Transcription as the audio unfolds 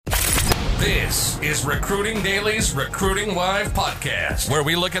This is Recruiting Daily's Recruiting Live podcast, where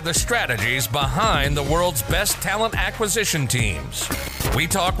we look at the strategies behind the world's best talent acquisition teams. We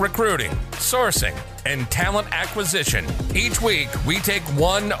talk recruiting, sourcing, and talent acquisition. Each week, we take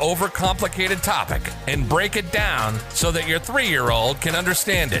one overcomplicated topic and break it down so that your 3-year-old can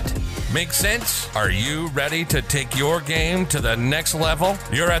understand it. Make sense? Are you ready to take your game to the next level?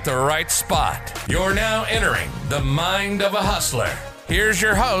 You're at the right spot. You're now entering the mind of a hustler. Here's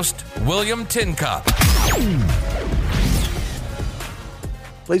your host, William Tincup.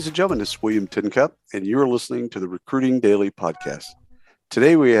 Ladies and gentlemen, this is William Tincup, and you're listening to the Recruiting Daily podcast.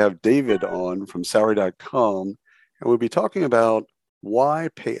 Today we have David on from Salary.com, and we'll be talking about why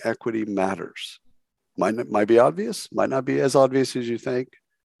pay equity matters. Might be obvious, might not be as obvious as you think.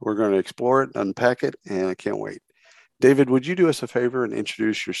 We're going to explore it, unpack it, and I can't wait. David, would you do us a favor and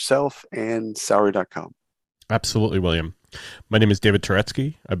introduce yourself and Salary.com? Absolutely, William. My name is David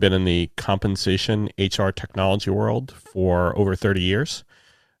Turetsky. I've been in the compensation HR technology world for over 30 years.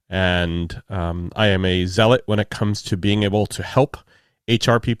 And I am a zealot when it comes to being able to help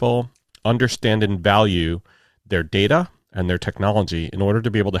HR people understand and value their data and their technology in order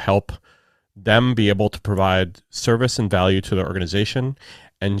to be able to help them be able to provide service and value to their organization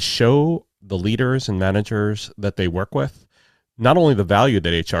and show the leaders and managers that they work with not only the value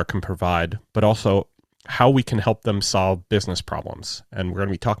that HR can provide, but also how we can help them solve business problems. And we're going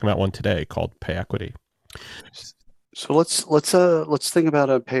to be talking about one today called pay equity. So let's think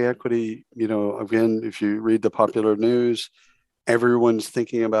about pay equity. You know, again, if you read the popular news, everyone's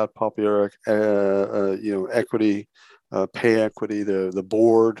thinking about popular, equity, pay equity. The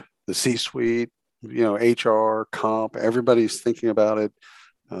board, the C-suite, HR, comp. Everybody's thinking about it.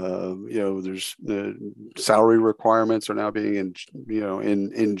 There's the salary requirements are now being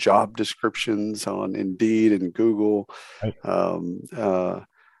in job descriptions on Indeed and Google. Right.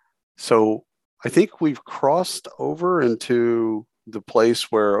 So I think we've crossed over into the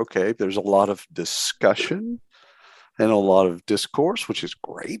place where, okay, there's a lot of discussion and a lot of discourse, which is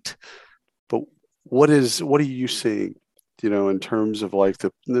great. But what are you seeing, in terms of like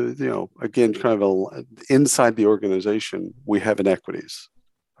again, kind of inside the organization, we have inequities.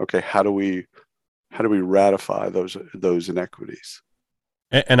 Okay, how do we ratify those inequities?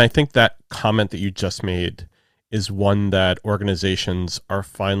 And I think that comment that you just made is one that organizations are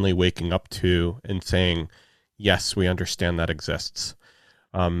finally waking up to and saying, yes, we understand that exists.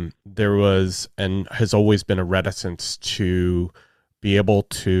 There was and has always been a reticence to be able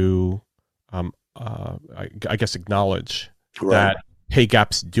to, I guess, acknowledge that pay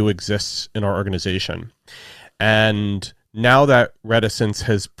gaps do exist in our organization. And now that reticence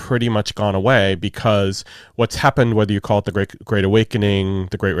has pretty much gone away because what's happened, whether you call it the Great Awakening,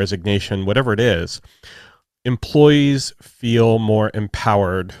 the Great Resignation, whatever it is, employees feel more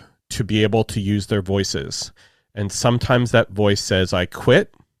empowered to be able to use their voices. And sometimes that voice says, I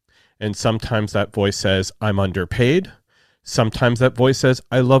quit. And sometimes that voice says, I'm underpaid. Sometimes that voice says,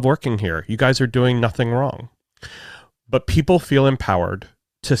 I love working here. You guys are doing nothing wrong. But people feel empowered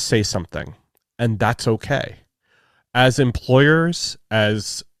to say something, and that's okay. As employers,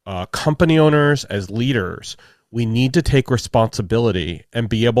 as company owners, as leaders, we need to take responsibility and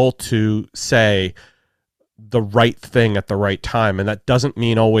be able to say the right thing at the right time. And that doesn't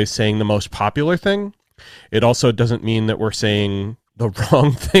mean always saying the most popular thing. It also doesn't mean that we're saying the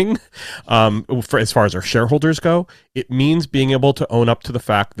wrong thing as far as our shareholders go. It means being able to own up to the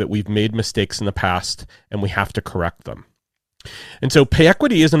fact that we've made mistakes in the past and we have to correct them. And so pay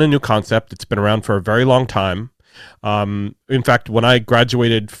equity isn't a new concept. It's been around for a very long time. In fact, when I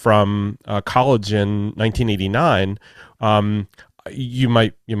graduated from college in 1989, you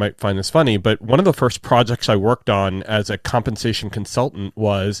might find this funny, but one of the first projects I worked on as a compensation consultant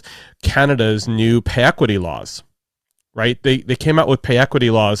was Canada's new pay equity laws. Right? They came out with pay equity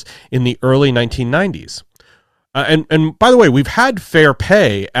laws in the early 1990s. And by the way, we've had fair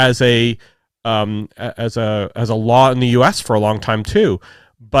pay as a law in the U.S. for a long time too.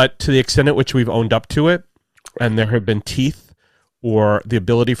 But to the extent at which we've owned up to it, and there have been teeth or the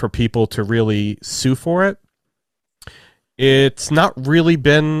ability for people to really sue for it, it's not really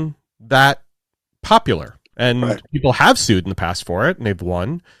been that popular. And people have sued in the past for it, and they've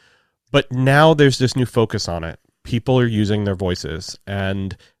won. But now there's this new focus on it. People are using their voices,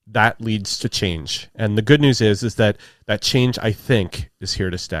 and that leads to change. And the good news is that change, I think, is here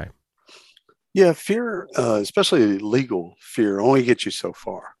to stay. Yeah, fear, especially legal fear, only gets you so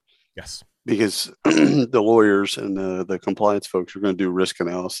far. Yes. Because the lawyers and the compliance folks are going to do risk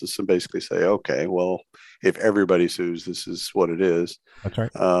analysis and basically say, okay, well, if everybody sues, this is what it is. That's right.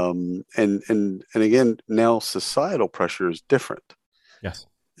 And again, now societal pressure is different. Yes.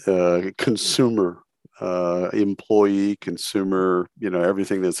 consumer, employee, consumer,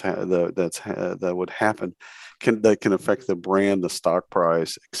 everything that would happen that can affect the brand, the stock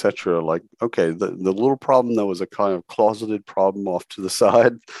price, etc. Like, okay, the little problem that was a kind of closeted problem off to the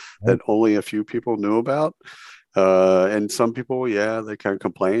side that only a few people knew about. And some people, they kind of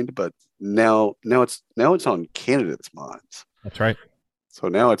complained, but now it's on candidates' minds. That's right. So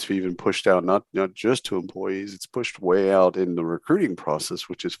now it's even pushed out, not just to employees, it's pushed way out in the recruiting process,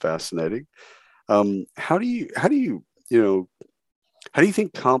 which is fascinating. How do you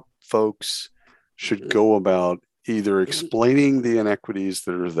think comp folks should go about either explaining the inequities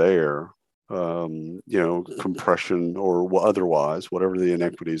that are there, compression or otherwise, whatever the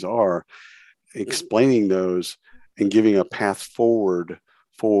inequities are, explaining those and giving a path forward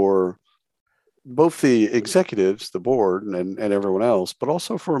for both the executives, the board, and everyone else, but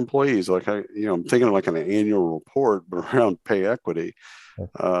also for employees. Like I'm thinking of like an annual report, but around pay equity,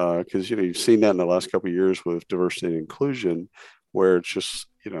 because you've seen that in the last couple of years with diversity and inclusion, where it's just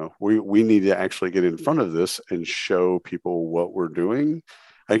we need to actually get in front of this and show people what we're doing.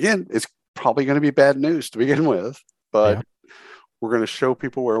 Again, it's probably going to be bad news to begin with, but we're going to show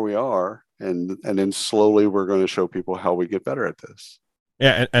people where we are, and then slowly we're going to show people how we get better at this.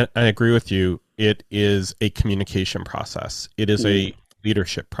 Yeah, and I agree with you. It is a communication process. It is a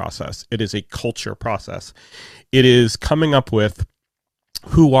leadership process. It is a culture process. It is coming up with,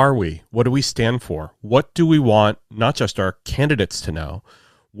 who are we? What do we stand for? What do we want not just our candidates to know?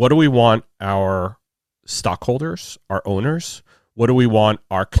 What do we want our stockholders, our owners? What do we want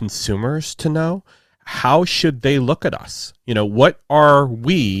our consumers to know? How should they look at us? What are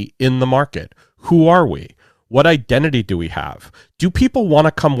we in the market? Who are we? What identity do we have? Do people want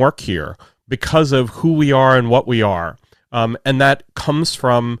to come work here because of who we are and what we are? And that comes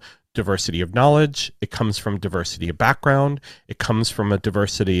from diversity of knowledge. It comes from diversity of background. It comes from a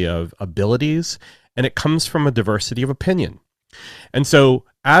diversity of abilities. And it comes from a diversity of opinion. And so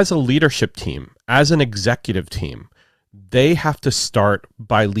as a leadership team, as an executive team, they have to start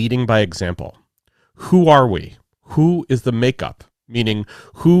by leading by example. Who are we? Who is the makeup? Meaning,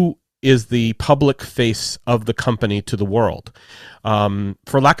 who is the public face of the company to the world?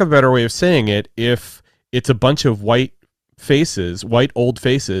 For lack of a better way of saying it, if it's a bunch of white old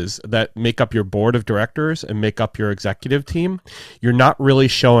faces that make up your board of directors and make up your executive team, you're not really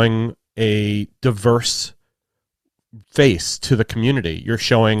showing a diverse face to the community. You're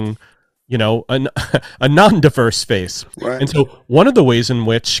showing, a non-diverse face. Right. And so one of the ways in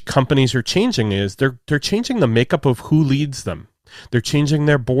which companies are changing is they're changing the makeup of who leads them. They're changing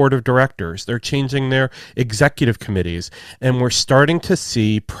their board of directors. They're changing their executive committees. And we're starting to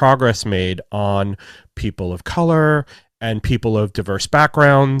see progress made on people of color and people of diverse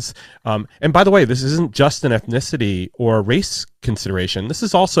backgrounds. And by the way, this isn't just an ethnicity or race consideration. This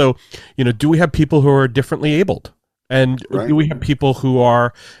is also, do we have people who are differently abled? And do we have people who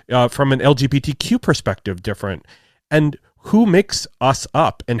are, from an LGBTQ perspective, different? And who makes us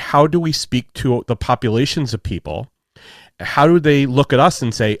up? And how do we speak to the populations of people? How do they look at us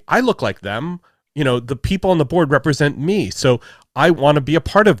and say, I look like them? The people on the board represent me. So I want to be a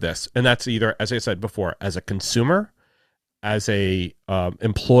part of this. And that's either, as I said before, as a consumer, as a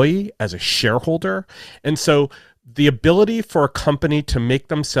employee, as a shareholder. And so the ability for a company to make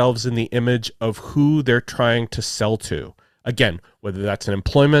themselves in the image of who they're trying to sell to, again, whether that's an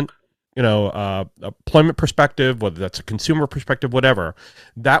employment perspective, whether that's a consumer perspective, whatever,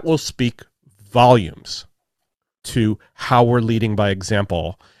 that will speak volumes to how we're leading by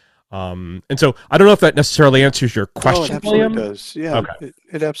example. And so I don't know if that necessarily answers your question. Oh, it absolutely does. Yeah, okay.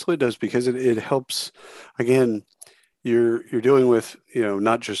 It absolutely does, because it helps. Again, you're dealing with,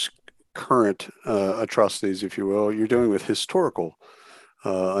 not just current atrocities, if you will. You're dealing with historical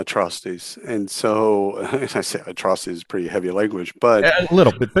atrocities. And so, and I say atrocities is pretty heavy language, but a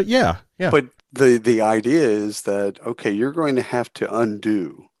little bit, but yeah. But the idea is that, okay, you're going to have to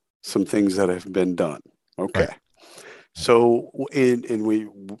undo some things that have been done. Okay. Right. So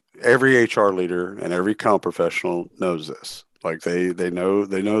every HR leader and every comp professional knows this. Like they know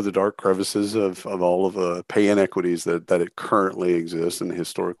the dark crevices of all of the pay inequities that it currently exists and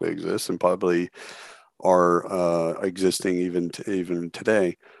historically exists, and probably are existing even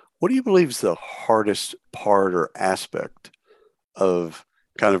today. What do you believe is the hardest part or aspect of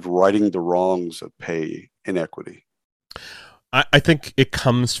kind of righting the wrongs of pay inequity? I think it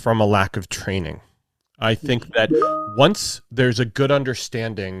comes from a lack of training. I think that once there's a good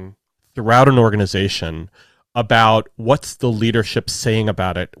understanding throughout an organization about what's the leadership saying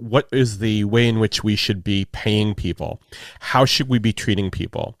about it, what is the way in which we should be paying people, how should we be treating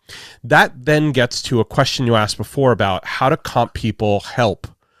people, that then gets to a question you asked before about how do comp people help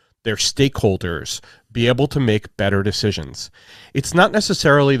their stakeholders be able to make better decisions. It's not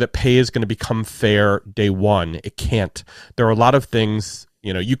necessarily that pay is going to become fair day one. It can't. There are a lot of things,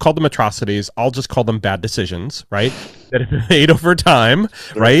 you call them atrocities. I'll just call them bad decisions, right? That have been made over time,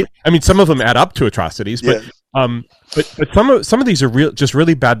 right? I mean, some of them add up to atrocities, but but some of these are just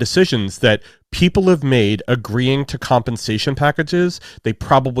really bad decisions that people have made agreeing to compensation packages they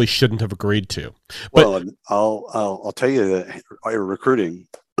probably shouldn't have agreed to. Well, I'll tell you that our recruiting,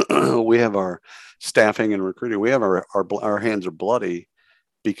 we have our staffing and recruiting. We have our hands are bloody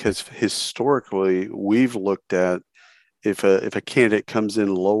because historically we've looked at if a candidate comes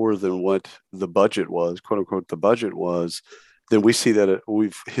in lower than what the budget was, quote unquote, the budget was, then we see that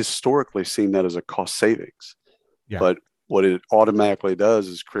we've historically seen that as a cost savings. Yeah. But what it automatically does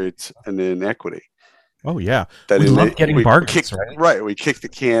is creates an inequity. Oh yeah, we love getting bargains, right? We kick the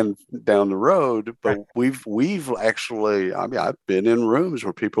can down the road, but we've actually. I mean, I've been in rooms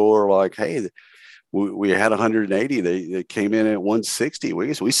where people are like, "Hey, we had 180. They came in at 160.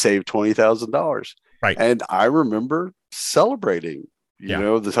 We saved $20,000." Right. And I remember celebrating.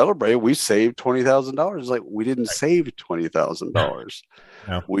 We saved $20,000. Like we didn't save $20,000.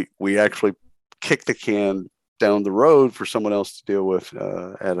 No. We actually kicked the can down the road for someone else to deal with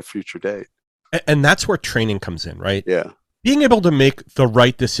at a future date. And that's where training comes in, right? Yeah. Being able to make the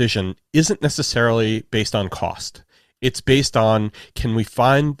right decision isn't necessarily based on cost. It's based on, can we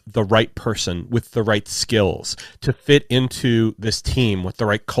find the right person with the right skills to fit into this team with the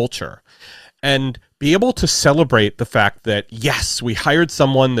right culture? And be able to celebrate the fact that, yes, we hired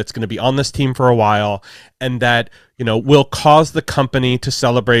someone that's going to be on this team for a while, and that, will cause the company to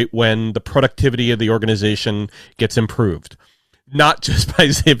celebrate when the productivity of the organization gets improved. Not just by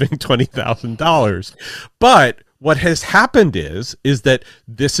saving $20,000. But what has happened is that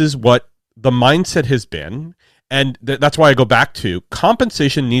this is what the mindset has been. And that's why I go back to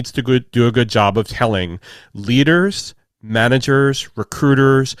compensation needs to do a good job of telling leaders, managers,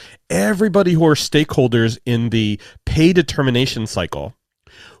 recruiters, everybody who are stakeholders in the pay determination cycle,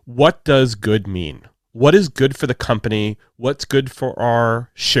 what does good mean? What is good for the company? What's good for our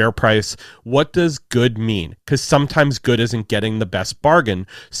share price? What does good mean? Because sometimes good isn't getting the best bargain.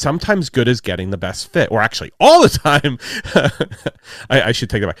 Sometimes good is getting the best fit. Or actually, all the time, I should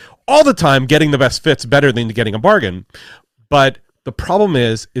take that back. All the time, getting the best fit's better than getting a bargain. But the problem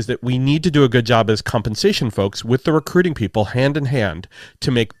is that we need to do a good job as compensation folks with the recruiting people hand in hand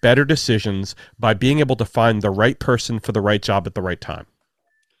to make better decisions by being able to find the right person for the right job at the right time.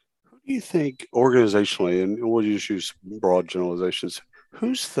 Who do you think organizationally, and we'll just use broad generalizations,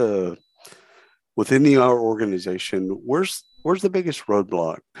 within our organization, where's the biggest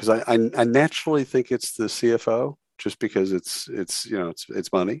roadblock? Because I naturally think it's the CFO, just because it's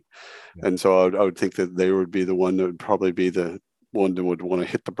money. Yeah. And so I would think that they would be the one that would probably be the one that would want to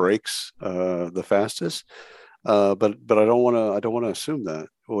hit the brakes the fastest. But I don't want to assume that.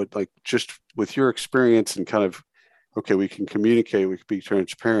 Like, just with your experience and kind of, okay, we can communicate, we can be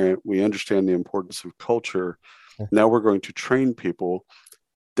transparent, we understand the importance of culture. Now we're going to train people.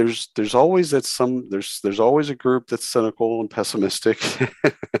 There's always there's always a group that's cynical and pessimistic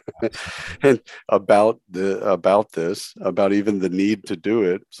and about even the need to do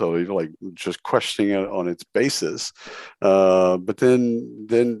it. So you're like just questioning it on its basis. But then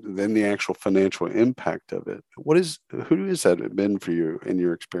the actual financial impact of it. Who has that been for you in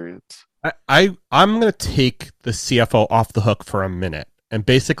your experience? I'm going to take the CFO off the hook for a minute and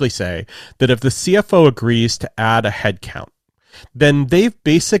basically say that if the CFO agrees to add a headcount, then they've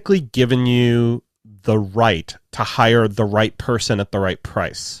basically given you the right to hire the right person at the right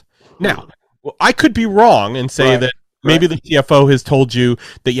price. Now, I could be wrong and say that maybe the CFO has told you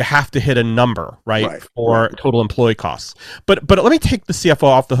that you have to hit a number, for total employee costs. But let me take the CFO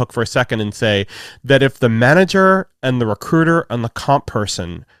off the hook for a second and say that if the manager and the recruiter and the comp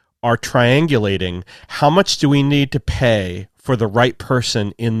person are triangulating how much do we need to pay for the right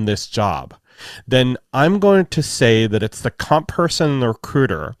person in this job, then I'm going to say that it's the comp person and the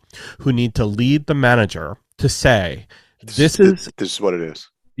recruiter who need to lead the manager to say, this is what it is.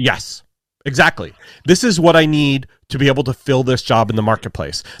 Yes, exactly. This is what I need to be able to fill this job in the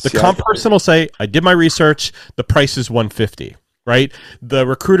marketplace. The comp person will say, I did my research, the price is $150. Right? The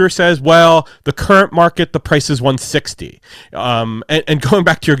recruiter says, well, the current market, the price is $160. And going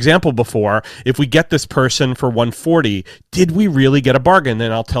back to your example before, if we get this person for $140, did we really get a bargain?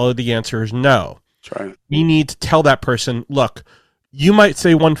 Then I'll tell her the answer is no. That's right. We need to tell that person, look, you might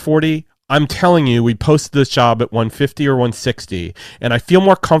say $140. I'm telling you, we posted this job at $150 or $160, and I feel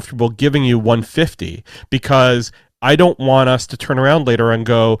more comfortable giving you $150 because I don't want us to turn around later and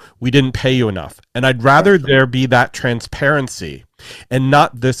go, we didn't pay you enough. And I'd rather there be that transparency and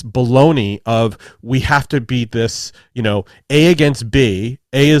not this baloney of we have to be this, A against B.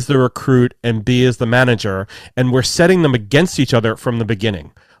 A is the recruit and B is the manager. And we're setting them against each other from the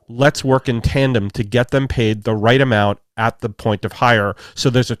beginning. Let's work in tandem to get them paid the right amount at the point of hire. So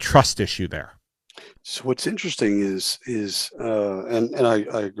there's a trust issue there. So what's interesting is and I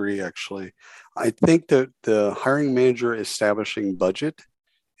agree, actually. I think that the hiring manager establishing budget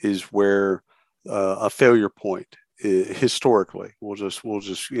is where a failure point historically. We'll just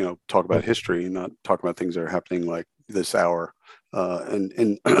talk about history and not talk about things that are happening like this hour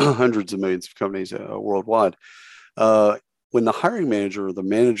in hundreds of millions of companies worldwide. When the hiring manager or the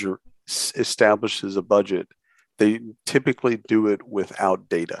manager establishes a budget, they typically do it without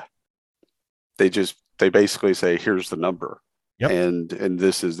data. They basically say, here's the number. Yep. And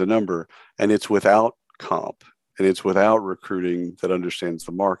this is the number, and it's without comp, and it's without recruiting that understands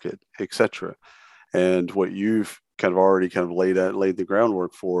the market, etc. And what you've kind of already laid the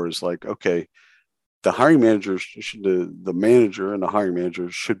groundwork for is like, okay, the hiring manager the manager and the hiring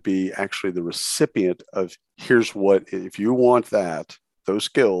manager should be actually the recipient of, here's what, if you want those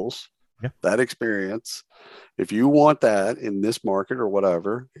skills, that experience, if you want that in this market or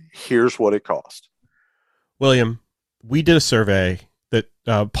whatever, here's what it costs. William, we did a survey,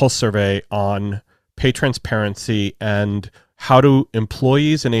 pulse survey on pay transparency and how do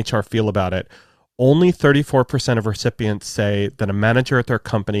employees and HR feel about it. Only 34% of recipients say that a manager at their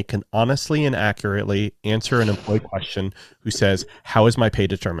company can honestly and accurately answer an employee question who says, how is my pay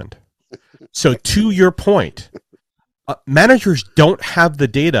determined? So to your point, managers don't have the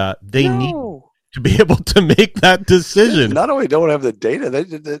data they need to be able to make that decision. Not only don't have the data,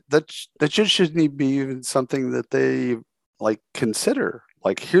 that just shouldn't be even something that they consider.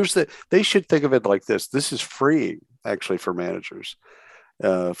 They should think of it like this. This is freeing actually for managers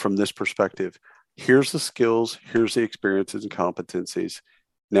from this perspective. Here's the skills, here's the experiences and competencies.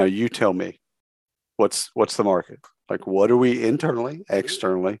 Now you tell me, what's the market? What are we internally,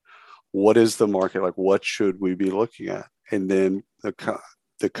 externally? What is the market? What should we be looking at? And then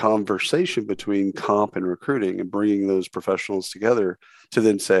the conversation between comp and recruiting and bringing those professionals together to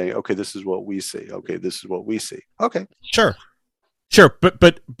then say, okay, this is what we see. Okay, this is what we see. Okay. Sure.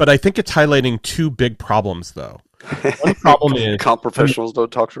 But I think it's highlighting two big problems, though. One problem is comp professionals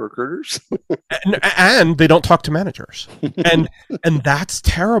don't talk to recruiters, and they don't talk to managers, and that's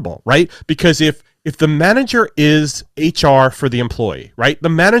terrible, right? Because if the manager is HR for the employee, right? The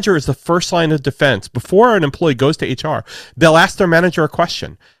manager is the first line of defense. Before an employee goes to HR, they'll ask their manager a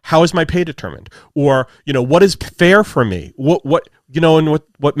question: how is my pay determined? Or what is fair for me? What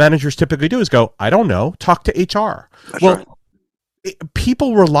managers typically do is go, I don't know, talk to HR. That's right.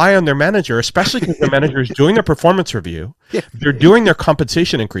 People rely on their manager, especially because their manager is doing a performance review. Yeah. They're doing their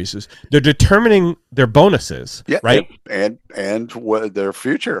compensation increases. They're determining their bonuses, right? And what their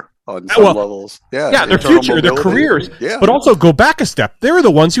future on some levels. Yeah, their future, mobility, their careers. Yeah. But also go back a step. They're the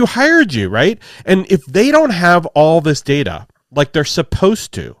ones who hired you, right? And if they don't have all this data like they're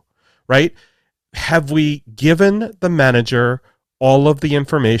supposed to, right? Have we given the manager all of the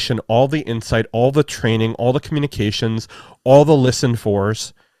information, all the insight, all the training, all the communications, all the listen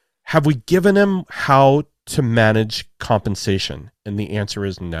fors? Have we given him how to manage compensation? And the answer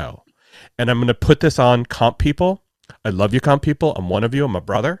is no. And I'm going to put this on comp people. I love you, comp people. I'm one of you. I'm a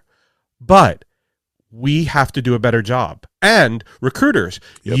brother. But we have to do a better job. And recruiters,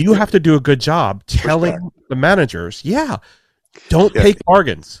 you have to do a good job telling the managers, don't take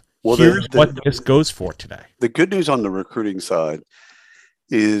bargains. Well, here's what this goes for today. The good news on the recruiting side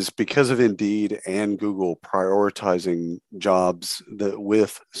is because of Indeed and Google prioritizing jobs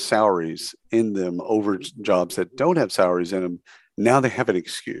with salaries in them over jobs that don't have salaries in them, now they have an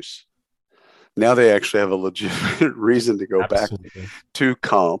excuse. Now they actually have a legitimate reason to go back to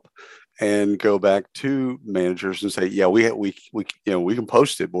comp and go back to managers and say, we can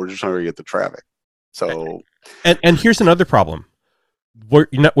post it, but we're just not going to get the traffic. So, and here's another problem. What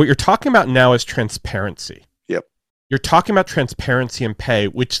you're talking about now is transparency. Yep. You're talking about transparency and pay,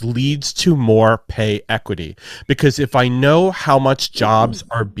 which leads to more pay equity. Because if I know how much jobs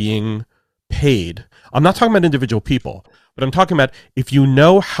are being paid, I'm not talking about individual people, but I'm talking about if you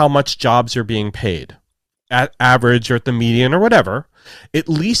know how much jobs are being paid at average or at the median or whatever, at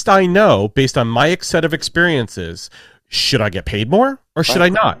least I know based on my set of experiences, should I get paid more or should I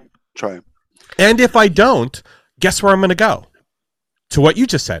not? Try it. And if I don't, guess where I'm going to go? To what you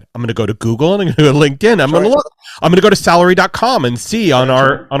just said. I'm going to go to Google and I'm going to go to LinkedIn. I'm going to go to salary.com and see on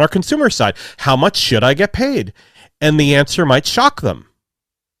our consumer side, how much should I get paid? And the answer might shock them.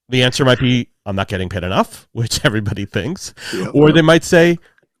 The answer might be I'm not getting paid enough, which everybody thinks, Yep. or they might say,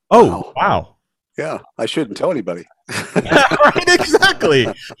 oh, wow. Yeah, I shouldn't tell anybody. Right, exactly.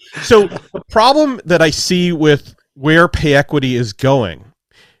 So the problem that I see with where pay equity is going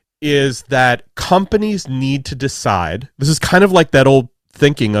is that companies need to decide. This is kind of like that old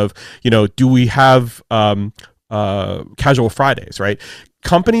thinking of, do we have casual Fridays, right?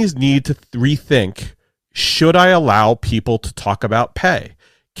 Companies need to rethink, should I allow people to talk about pay?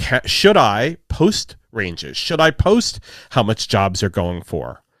 Should I post ranges? Should I post how much jobs are going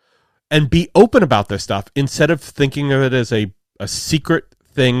for? And be open about this stuff instead of thinking of it as a secret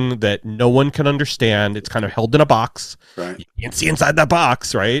thing that no one can understand. It's kind of held in a box. Right. You can't see inside that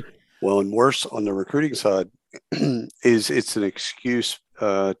box, right? Well, and worse on the recruiting side is it's an excuse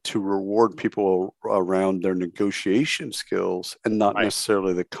to reward people around their negotiation skills and not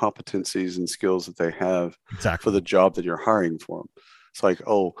necessarily the competencies and skills that they have for the job that you're hiring for them. It's like,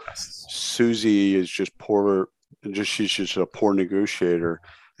 oh, Susie is just poor. She's just a poor negotiator.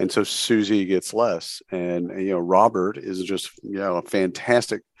 And so Susie gets less. And, Robert is just, a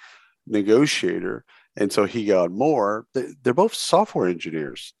fantastic negotiator. And so he got more. They're both software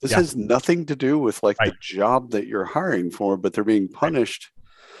engineers. This has nothing to do with the job that you're hiring for, but they're being punished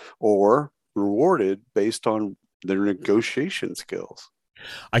or rewarded based on their negotiation skills.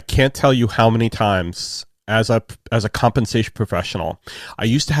 I can't tell you how many times as a compensation professional, I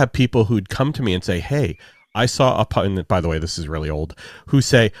used to have people who'd come to me and say, hey, I saw and by the way, this is really old, who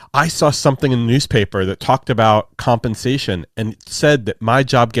say, I saw something in the newspaper that talked about compensation and it said that my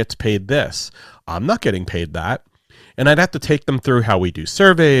job gets paid this. I'm not getting paid that. And I'd have to take them through how we do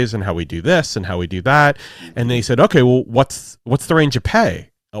surveys and how we do this and how we do that. And they said, okay, well, what's the range of pay?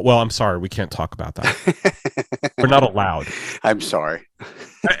 Well, I'm sorry, we can't talk about that. We're not allowed. I'm sorry.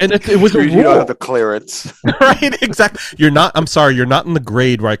 And it was a rule. You don't have the clearance. Right, exactly. I'm sorry, you're not in the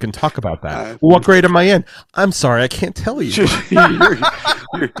grade where I can talk about that. Well, what grade am I in? I'm sorry, I can't tell you.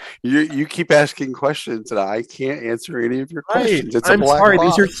 You keep asking questions and I can't answer any of your questions. It's a black sorry,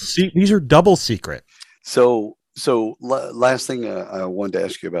 box. These are double secret. So last thing I wanted to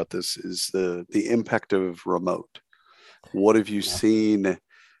ask you about this is the impact of remote. What have you seen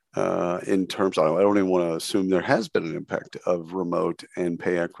in terms of, I don't even want to assume there has been an impact of remote and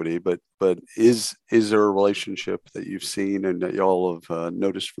pay equity, but is there a relationship that you've seen and that y'all have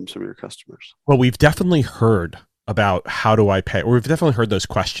noticed from some of your customers? Well, we've definitely heard about how do I pay, or we've definitely heard those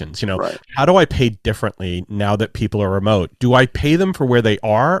questions, how do I pay differently now that people are remote? Do I pay them for where they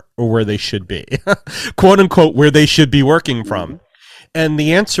are or where they should be? Quote unquote, where they should be working from. Mm-hmm. And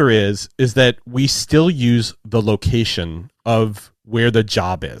the answer is that we still use the location of where the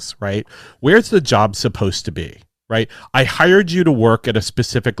job is, right? Where's the job supposed to be, right? I hired you to work at a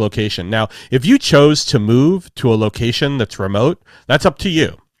specific location. Now, if you chose to move to a location that's remote, that's up to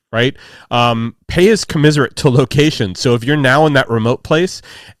you, right? Pay is commensurate to location. So if you're now in that remote place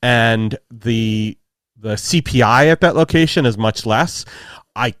and the CPI at that location is much less,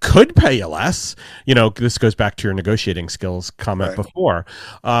 I could pay you less. This goes back to your negotiating skills comment before.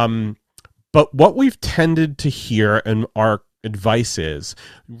 But what we've tended to hear and our advice is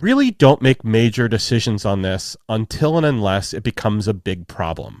really don't make major decisions on this until and unless it becomes a big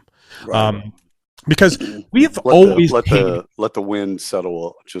problem. Right. Because we've always let the wind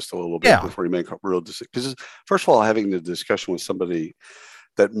settle just a little bit before you make a real decision. Because first of all, having the discussion with somebody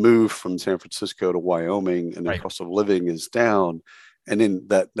that moved from San Francisco to Wyoming and their cost of living is down, and then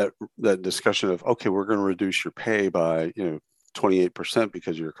that discussion of, okay, we're going to reduce your pay by 28%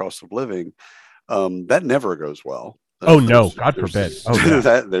 because of your cost of living, that never goes well. Oh no, God forbid.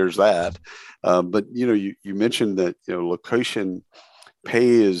 There's that. But you mentioned that location pay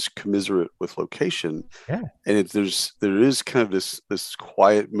is commensurate with location. Yeah. And there is kind of this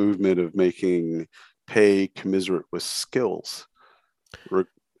quiet movement of making pay commensurate with skills.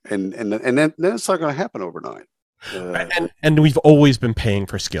 And then it's not going to happen overnight. And we've always been paying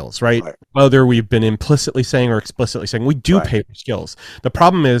for skills, right? Whether we've been implicitly saying or explicitly saying, we do pay for skills. The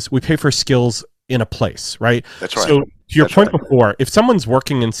problem is we pay for skills in a place, right? That's right. So to your point before, if someone's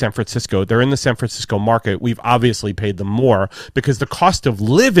working in San Francisco, they're in the San Francisco market, we've obviously paid them more because the cost of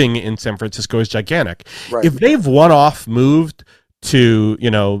living in San Francisco is gigantic. Right. If they've one-off moved to,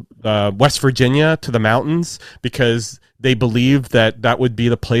 West Virginia, to the mountains, because they believe that would be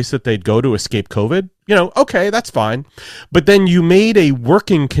the place that they'd go to escape COVID, okay, that's fine. But then you made a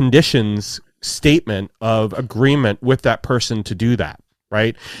working conditions statement of agreement with that person to do that.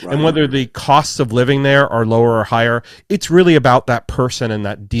 Right? And whether the costs of living there are lower or higher, it's really about that person and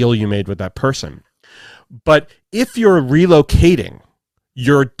that deal you made with that person. But if you're relocating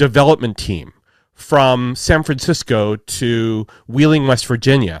your development team from San Francisco to Wheeling, West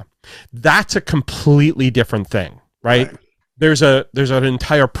Virginia, That's a completely different thing, right? There's an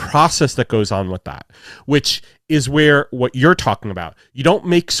entire process that goes on with that, which is where what you're talking about. You don't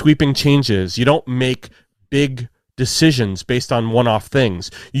make sweeping changes. You don't make big decisions based on one-off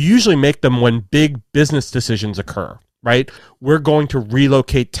things. You usually make them when big business decisions occur, right? We're going to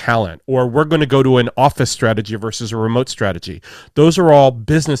relocate talent, or we're going to go to an office strategy versus a remote strategy. Those are all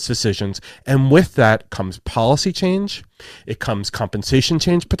business decisions. And with that comes policy change. It comes compensation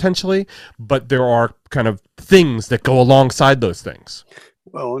change potentially, but there are kind of things that go alongside those things.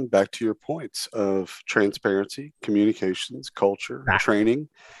 Well, and back to your points of transparency, communications, culture, training.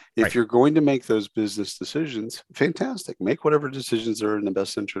 If you're going to make those business decisions, fantastic. Make whatever decisions are in the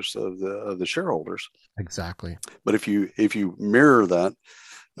best interest of the shareholders. Exactly. But if you mirror that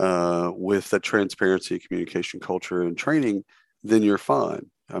with the transparency, communication, culture, and training, then you're fine.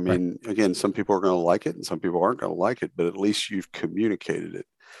 I mean, again, some people are going to like it and some people aren't going to like it, but at least you've communicated it.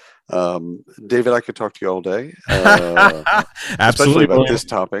 David, I could talk to you all day, especially about this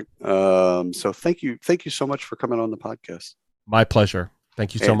topic. So thank you so much for coming on the podcast. My pleasure.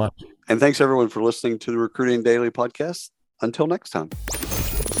 Thank you so much. And thanks everyone for listening to the Recruiting Daily podcast. Until next time.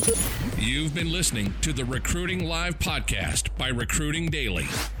 You've been listening to the Recruiting Live podcast by Recruiting Daily.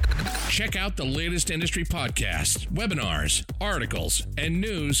 Check out the latest industry podcasts, webinars, articles, and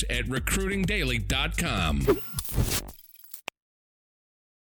news at recruitingdaily.com.